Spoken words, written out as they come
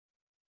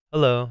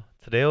Hello,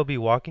 today I'll be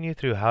walking you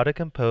through how to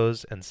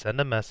compose and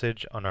send a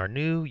message on our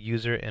new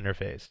user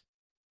interface.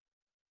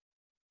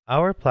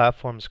 Our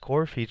platform's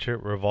core feature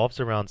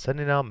revolves around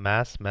sending out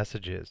mass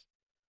messages,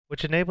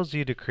 which enables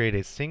you to create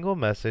a single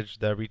message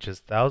that reaches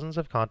thousands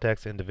of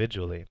contacts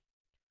individually.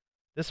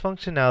 This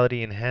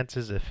functionality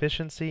enhances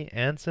efficiency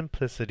and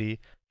simplicity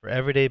for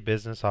everyday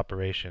business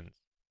operations.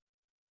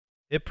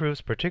 It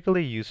proves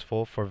particularly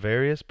useful for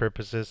various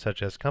purposes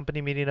such as company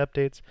meeting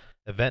updates,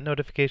 event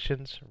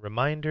notifications,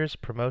 reminders,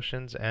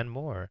 promotions, and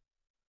more.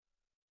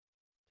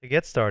 To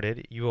get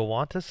started, you will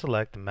want to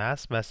select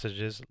Mass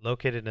Messages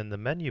located in the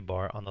menu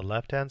bar on the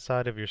left-hand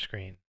side of your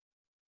screen.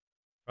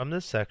 From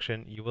this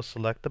section, you will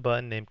select the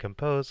button named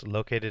Compose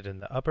located in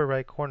the upper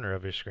right corner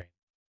of your screen.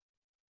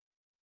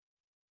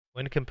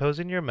 When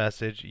composing your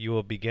message, you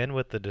will begin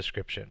with the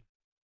description.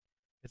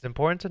 It's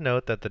important to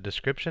note that the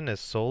description is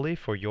solely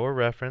for your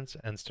reference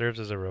and serves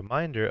as a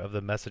reminder of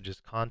the message's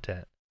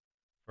content.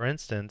 For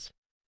instance,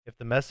 if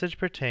the message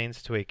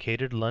pertains to a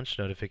catered lunch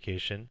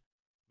notification,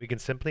 we can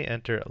simply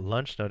enter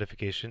lunch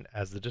notification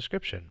as the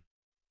description.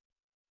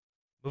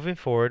 Moving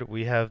forward,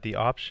 we have the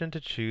option to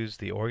choose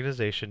the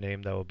organization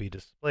name that will be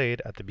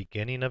displayed at the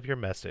beginning of your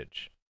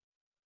message.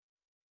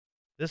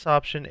 This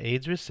option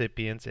aids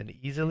recipients in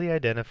easily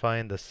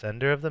identifying the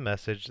sender of the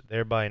message,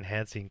 thereby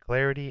enhancing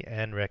clarity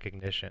and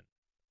recognition.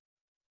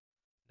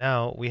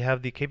 Now, we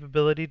have the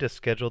capability to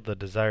schedule the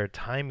desired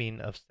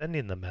timing of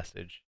sending the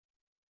message.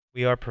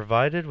 We are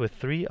provided with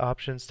three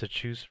options to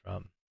choose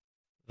from.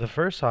 The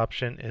first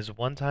option is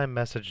One-Time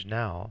Message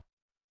Now.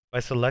 By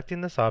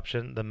selecting this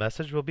option, the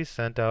message will be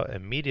sent out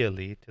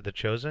immediately to the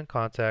chosen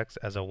contacts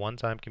as a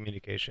one-time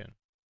communication.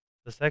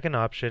 The second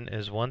option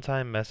is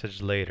One-Time Message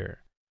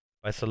Later.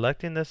 By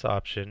selecting this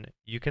option,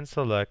 you can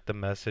select the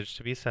message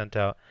to be sent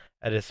out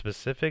at a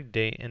specific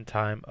date and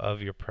time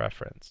of your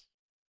preference.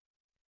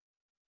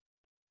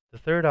 The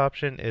third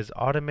option is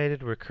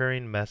Automated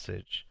Recurring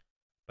Message.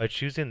 By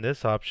choosing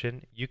this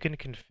option, you can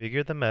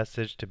configure the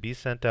message to be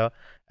sent out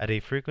at a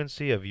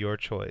frequency of your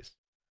choice,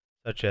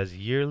 such as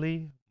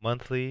yearly,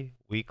 monthly,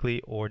 weekly,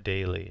 or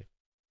daily.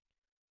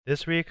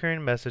 This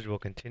recurring message will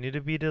continue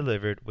to be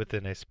delivered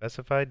within a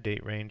specified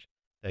date range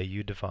that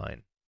you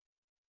define.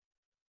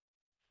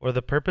 For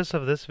the purpose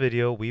of this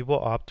video, we will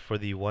opt for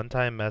the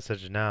One-Time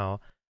Message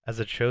Now as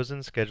the chosen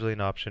scheduling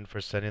option for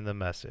sending the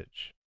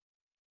message.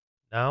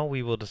 Now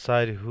we will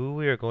decide who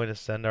we are going to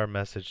send our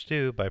message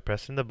to by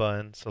pressing the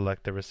button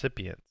Select the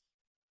Recipients.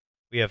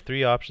 We have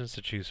three options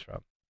to choose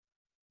from.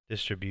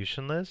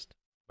 Distribution List.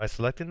 By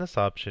selecting this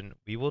option,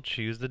 we will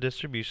choose the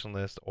distribution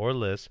list or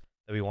list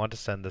that we want to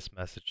send this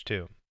message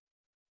to.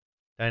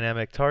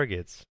 Dynamic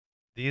Targets.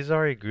 These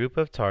are a group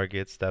of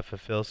targets that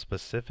fulfill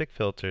specific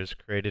filters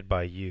created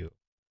by you.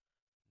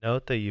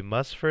 Note that you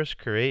must first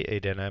create a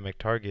dynamic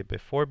target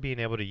before being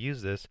able to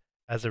use this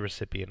as a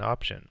recipient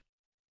option.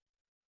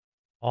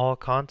 All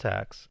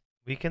Contacts.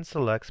 We can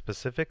select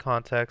specific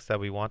contacts that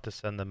we want to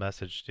send the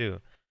message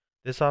to.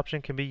 This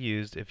option can be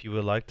used if you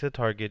would like to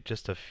target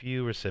just a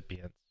few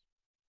recipients.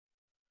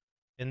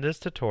 In this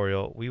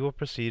tutorial, we will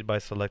proceed by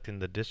selecting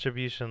the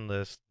distribution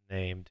list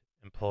named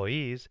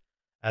Employees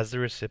as the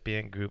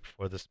recipient group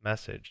for this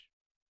message.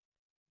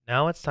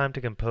 Now it's time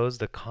to compose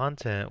the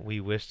content we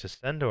wish to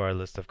send to our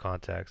list of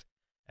contacts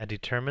and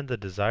determine the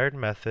desired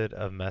method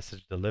of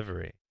message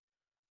delivery.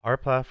 Our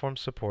platform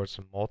supports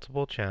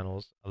multiple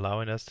channels,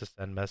 allowing us to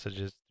send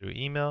messages through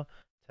email,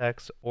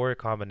 text, or a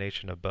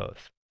combination of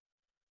both.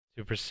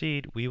 To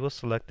proceed, we will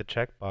select the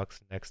checkbox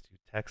next to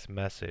Text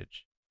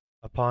Message.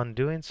 Upon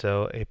doing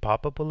so, a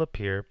pop-up will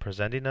appear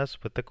presenting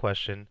us with the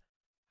question,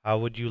 how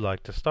would you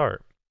like to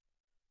start?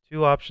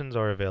 Two options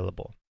are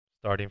available,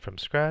 starting from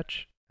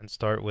scratch and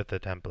start with a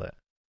template.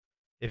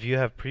 If you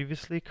have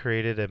previously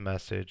created a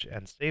message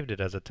and saved it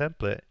as a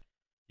template,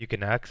 you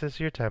can access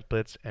your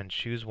templates and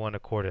choose one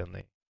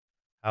accordingly.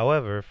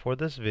 However, for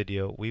this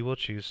video, we will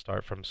choose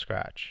Start from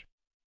Scratch.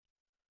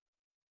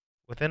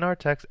 Within our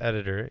text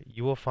editor,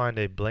 you will find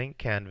a blank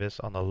canvas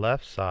on the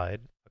left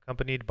side,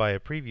 accompanied by a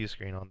preview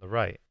screen on the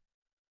right.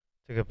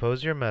 To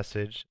compose your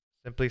message,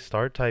 simply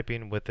start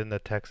typing within the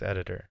text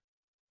editor.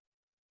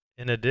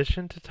 In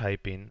addition to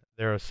typing,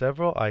 there are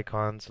several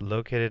icons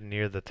located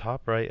near the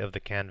top right of the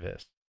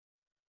canvas.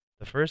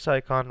 The first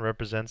icon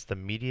represents the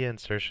Media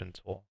Insertion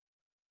tool.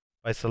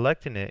 By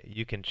selecting it,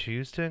 you can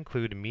choose to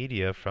include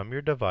media from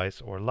your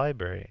device or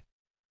library.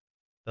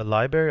 The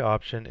library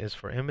option is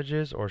for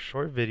images or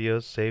short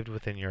videos saved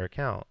within your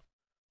account,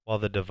 while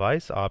the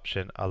device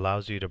option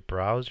allows you to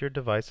browse your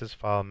device's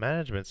file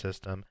management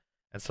system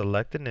and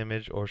select an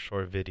image or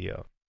short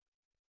video.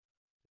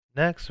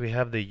 Next, we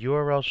have the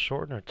URL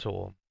shortener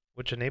tool,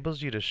 which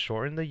enables you to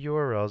shorten the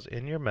URLs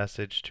in your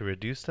message to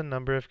reduce the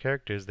number of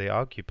characters they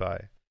occupy.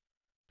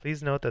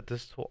 Please note that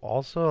this tool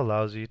also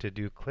allows you to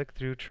do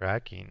click-through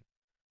tracking,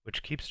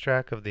 which keeps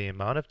track of the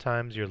amount of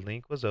times your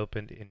link was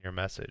opened in your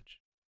message.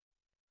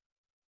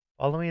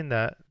 Following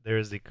that, there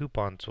is the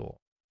coupon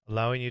tool,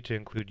 allowing you to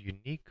include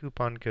unique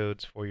coupon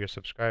codes for your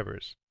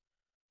subscribers.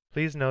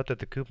 Please note that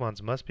the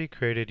coupons must be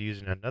created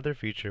using another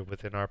feature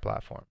within our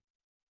platform.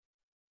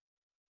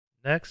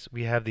 Next,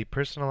 we have the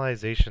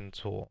Personalization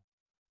tool,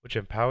 which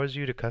empowers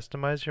you to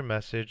customize your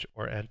message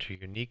or enter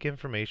unique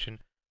information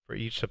for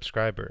each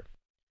subscriber.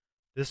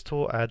 This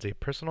tool adds a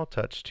personal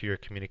touch to your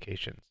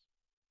communications.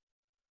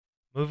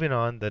 Moving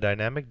on, the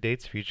Dynamic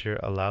Dates feature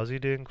allows you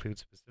to include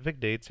specific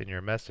dates in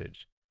your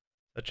message,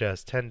 such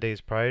as 10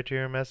 days prior to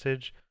your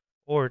message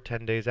or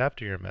 10 days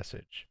after your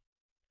message.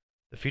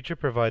 The feature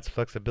provides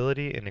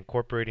flexibility in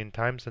incorporating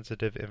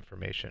time-sensitive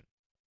information.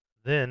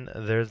 Then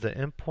there's the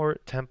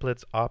Import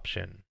Templates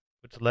option,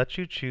 which lets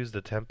you choose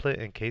the template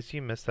in case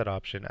you missed that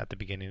option at the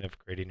beginning of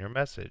creating your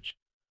message.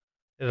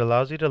 It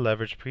allows you to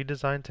leverage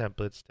pre-designed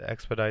templates to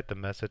expedite the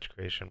message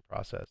creation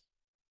process.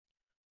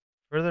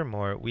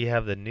 Furthermore, we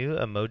have the new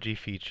emoji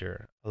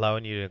feature,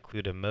 allowing you to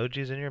include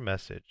emojis in your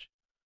message.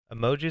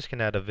 Emojis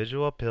can add a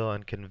visual appeal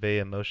and convey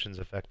emotions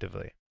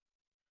effectively.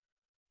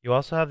 You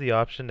also have the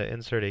option to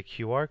insert a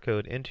QR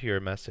code into your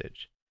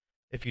message.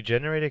 If you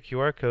generate a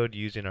QR code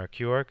using our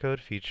QR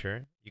code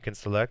feature, you can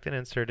select and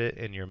insert it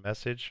in your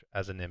message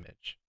as an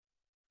image.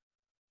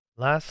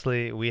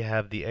 Lastly, we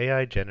have the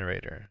AI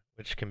generator,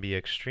 which can be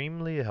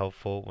extremely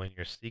helpful when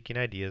you're seeking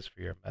ideas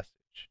for your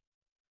message.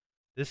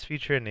 This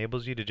feature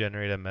enables you to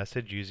generate a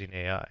message using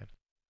AI.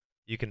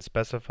 You can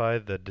specify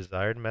the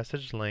desired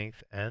message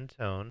length and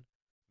tone,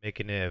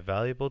 making it a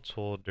valuable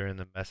tool during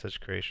the message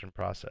creation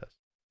process.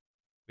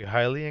 We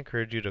highly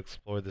encourage you to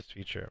explore this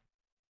feature.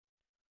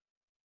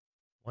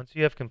 Once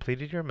you have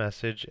completed your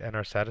message and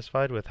are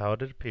satisfied with how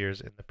it appears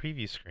in the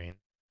preview screen,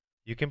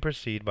 you can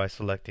proceed by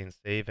selecting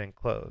Save and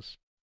Close.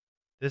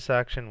 This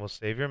action will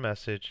save your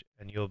message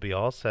and you'll be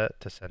all set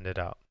to send it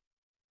out.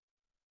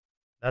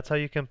 That's how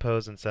you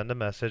compose and send a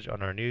message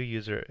on our new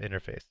user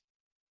interface.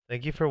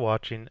 Thank you for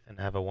watching and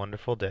have a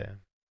wonderful day.